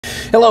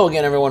Hello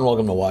again, everyone.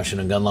 Welcome to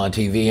Washington Gun Law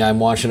TV. I'm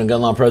Washington Gun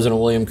Law President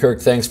William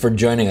Kirk. Thanks for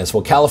joining us.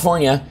 Well,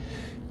 California,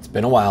 it's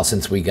been a while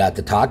since we got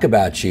to talk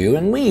about you,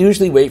 and we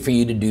usually wait for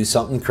you to do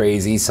something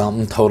crazy,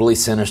 something totally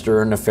sinister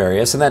or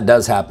nefarious, and that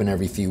does happen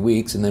every few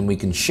weeks, and then we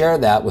can share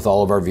that with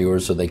all of our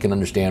viewers so they can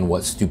understand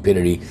what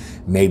stupidity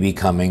may be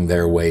coming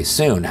their way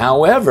soon.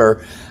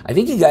 However, I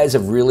think you guys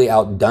have really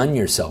outdone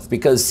yourself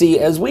because, see,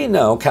 as we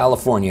know,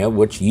 California,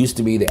 which used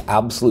to be the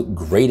absolute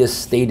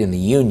greatest state in the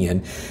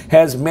union,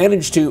 has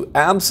managed to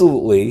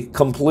absolutely,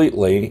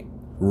 completely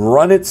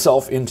run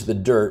itself into the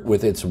dirt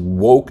with its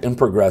woke and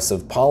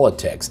progressive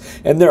politics.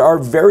 And there are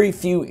very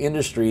few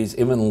industries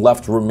even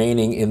left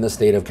remaining in the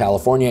state of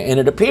California, and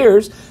it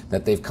appears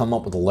that they've come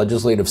up with a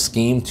legislative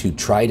scheme to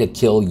try to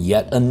kill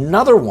yet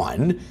another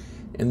one.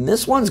 And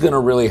this one's going to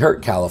really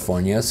hurt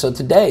California. So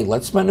today,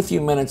 let's spend a few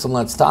minutes and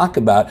let's talk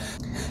about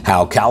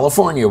how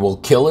California will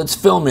kill its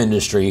film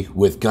industry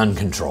with gun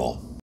control.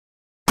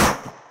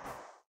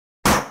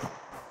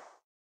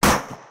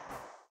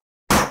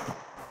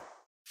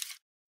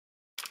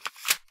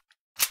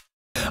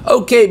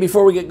 Okay,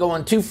 before we get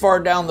going too far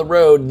down the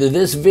road,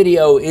 this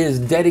video is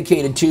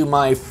dedicated to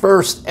my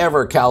first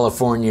ever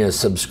California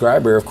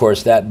subscriber, of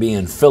course, that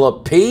being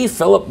Philip P.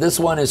 Philip, this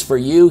one is for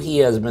you. He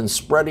has been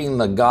spreading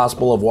the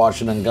gospel of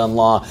Washington gun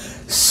law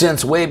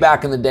since way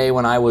back in the day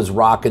when I was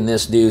rocking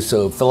this dude.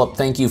 So, Philip,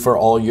 thank you for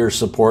all your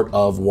support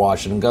of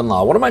Washington gun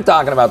law. What am I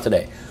talking about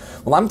today?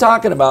 Well, I'm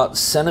talking about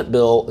Senate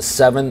Bill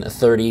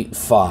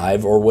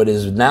 735, or what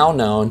is now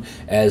known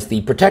as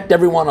the Protect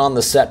Everyone on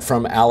the Set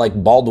from Alec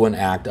Baldwin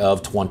Act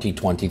of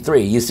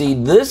 2023. You see,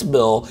 this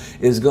bill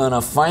is going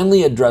to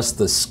finally address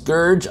the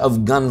scourge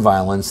of gun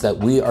violence that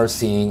we are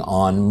seeing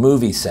on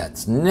movie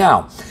sets.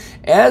 Now,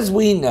 as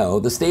we know,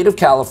 the state of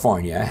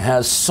California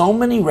has so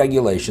many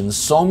regulations,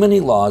 so many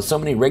laws, so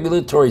many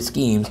regulatory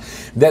schemes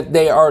that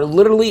they are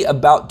literally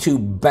about to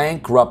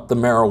bankrupt the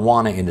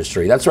marijuana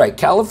industry. That's right.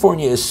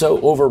 California is so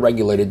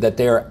overregulated that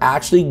they are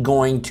actually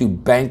going to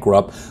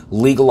bankrupt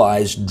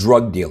legalized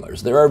drug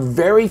dealers. There are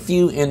very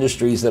few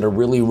industries that are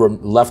really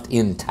left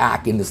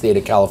intact in the state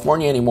of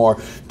California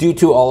anymore due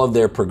to all of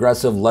their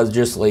progressive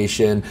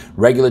legislation,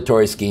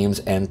 regulatory schemes,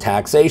 and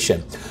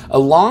taxation.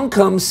 Along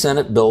comes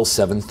Senate Bill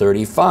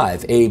 735.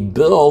 A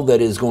bill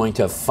that is going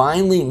to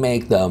finally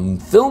make the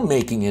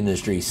filmmaking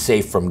industry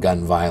safe from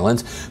gun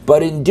violence,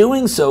 but in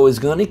doing so is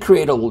going to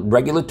create a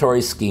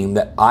regulatory scheme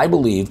that I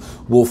believe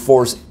will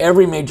force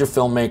every major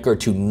filmmaker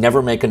to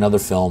never make another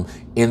film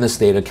in the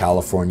state of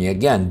California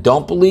again.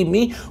 Don't believe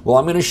me? Well,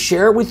 I'm going to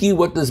share with you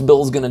what this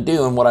bill is going to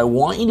do, and what I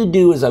want you to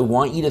do is I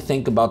want you to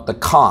think about the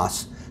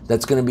cost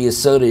that's going to be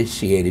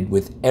associated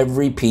with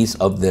every piece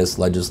of this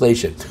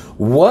legislation.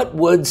 What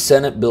would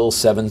Senate Bill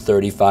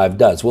 735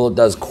 does? Well, it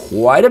does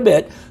quite a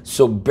bit,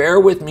 so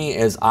bear with me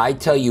as I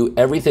tell you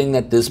everything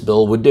that this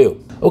bill would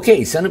do.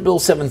 Okay, Senate Bill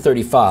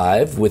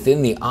 735,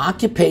 within the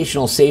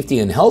Occupational Safety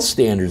and Health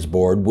Standards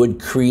Board,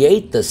 would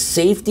create the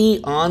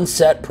Safety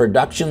On-Set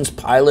Productions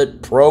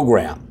Pilot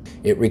Program.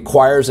 It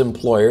requires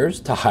employers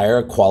to hire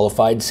a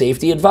qualified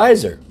safety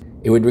advisor.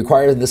 It would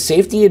require the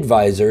safety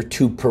advisor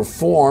to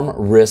perform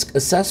risk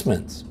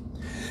assessments.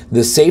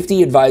 The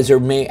safety advisor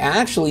may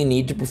actually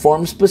need to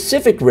perform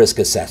specific risk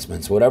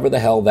assessments, whatever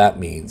the hell that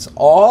means.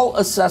 All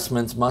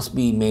assessments must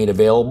be made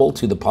available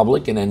to the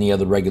public in any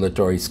other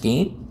regulatory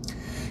scheme.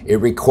 It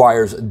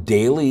requires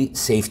daily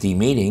safety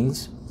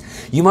meetings.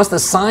 You must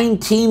assign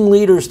team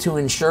leaders to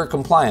ensure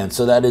compliance.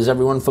 So that is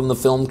everyone from the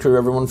film crew,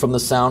 everyone from the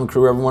sound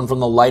crew, everyone from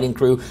the lighting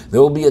crew.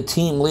 There will be a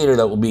team leader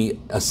that will be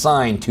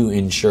assigned to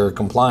ensure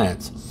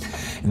compliance.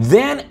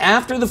 Then,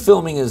 after the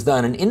filming is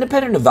done, an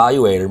independent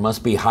evaluator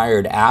must be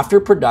hired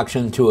after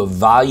production to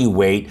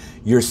evaluate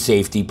your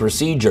safety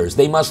procedures.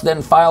 They must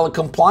then file a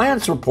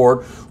compliance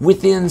report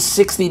within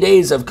 60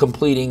 days of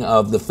completing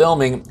of the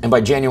filming, and by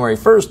January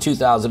 1st,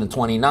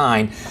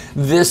 2029,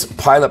 this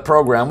pilot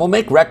program will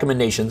make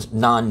recommendations,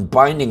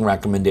 non-binding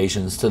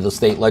recommendations, to the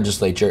state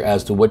legislature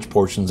as to which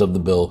portions of the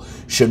bill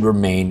should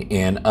remain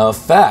in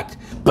effect.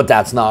 But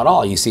that's not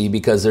all, you see,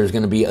 because there's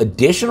going to be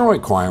additional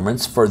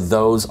requirements for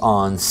those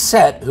on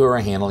set who are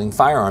handling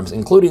firearms,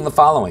 including the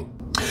following.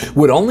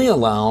 Would only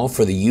allow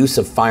for the use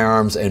of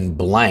firearms and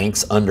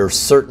blanks under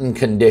certain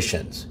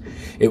conditions.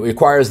 It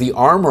requires the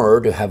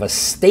armorer to have a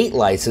state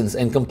license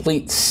and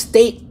complete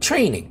state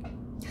training.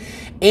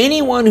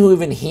 Anyone who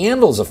even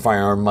handles a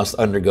firearm must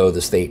undergo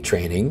the state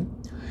training.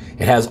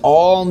 It has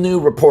all new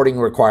reporting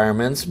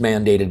requirements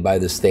mandated by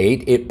the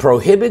state. It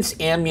prohibits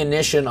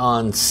ammunition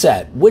on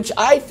set, which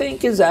I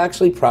think is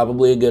actually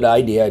probably a good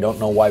idea. I don't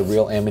know why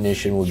real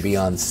ammunition would be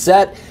on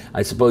set.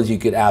 I suppose you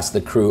could ask the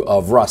crew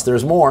of Rust.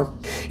 There's more.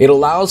 It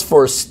allows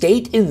for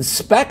state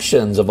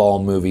inspections of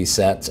all movie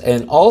sets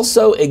and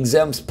also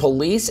exempts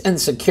police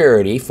and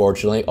security,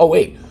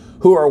 fortunately,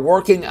 who are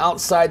working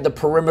outside the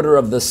perimeter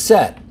of the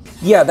set.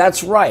 Yeah,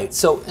 that's right.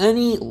 So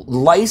any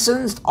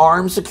licensed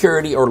armed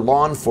security or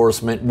law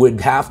enforcement would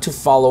have to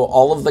follow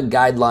all of the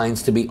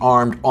guidelines to be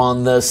armed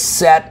on the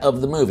set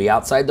of the movie.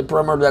 Outside the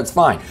perimeter, that's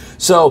fine.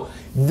 So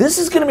this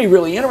is going to be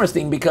really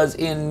interesting because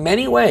in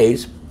many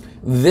ways,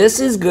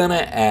 this is going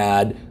to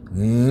add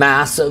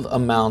massive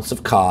amounts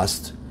of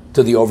cost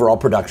to the overall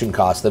production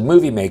cost of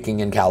movie making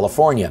in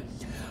California.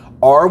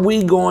 Are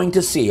we going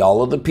to see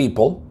all of the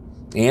people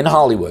in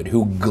Hollywood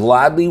who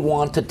gladly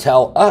want to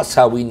tell us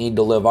how we need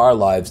to live our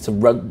lives to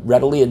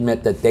readily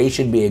admit that they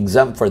should be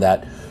exempt for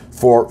that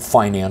for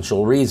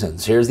financial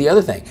reasons? Here's the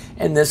other thing,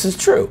 and this is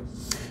true.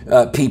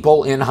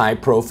 People in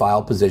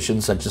high-profile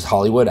positions, such as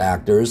Hollywood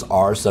actors,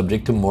 are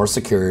subject to more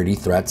security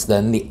threats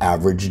than the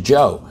average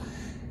Joe.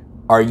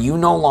 Are you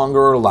no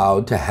longer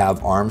allowed to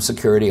have armed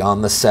security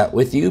on the set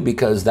with you?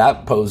 Because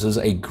that poses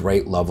a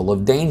great level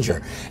of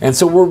danger. And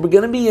so we're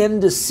going to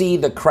begin to see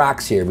the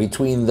cracks here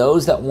between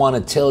those that want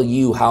to tell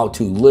you how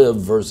to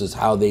live versus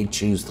how they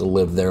choose to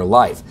live their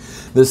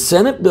life. The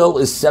Senate bill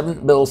is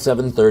Senate Bill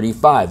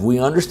 735. We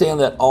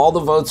understand that all the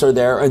votes are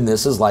there and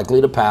this is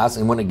likely to pass.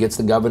 And when it gets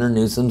to Governor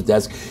Newsom's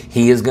desk,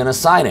 he is going to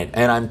sign it.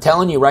 And I'm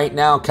telling you right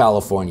now,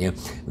 California,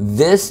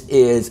 this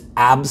is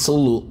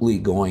absolutely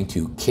going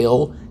to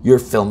kill your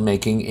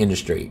filmmaking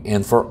industry.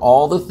 And for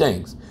all the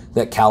things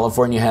that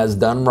California has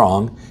done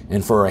wrong,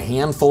 and for a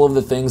handful of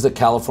the things that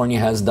California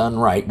has done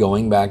right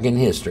going back in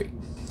history,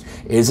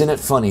 isn't it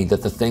funny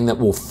that the thing that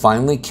will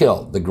finally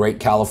kill the great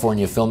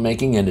California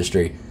filmmaking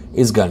industry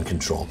is gun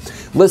control?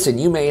 Listen,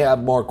 you may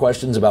have more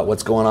questions about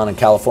what's going on in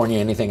California,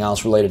 anything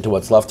else related to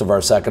what's left of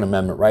our Second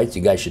Amendment rights.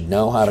 You guys should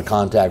know how to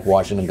contact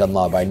Washington Gun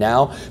Law by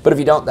now. But if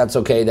you don't, that's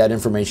okay. That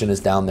information is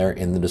down there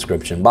in the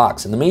description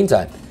box. In the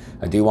meantime,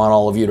 I do want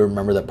all of you to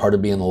remember that part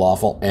of being a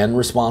lawful and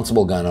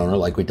responsible gun owner,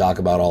 like we talk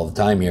about all the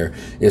time here,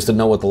 is to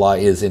know what the law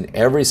is in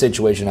every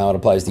situation, how it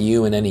applies to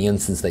you in any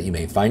instance that you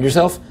may find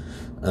yourself.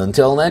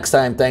 Until next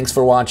time, thanks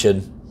for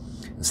watching.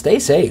 Stay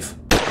safe.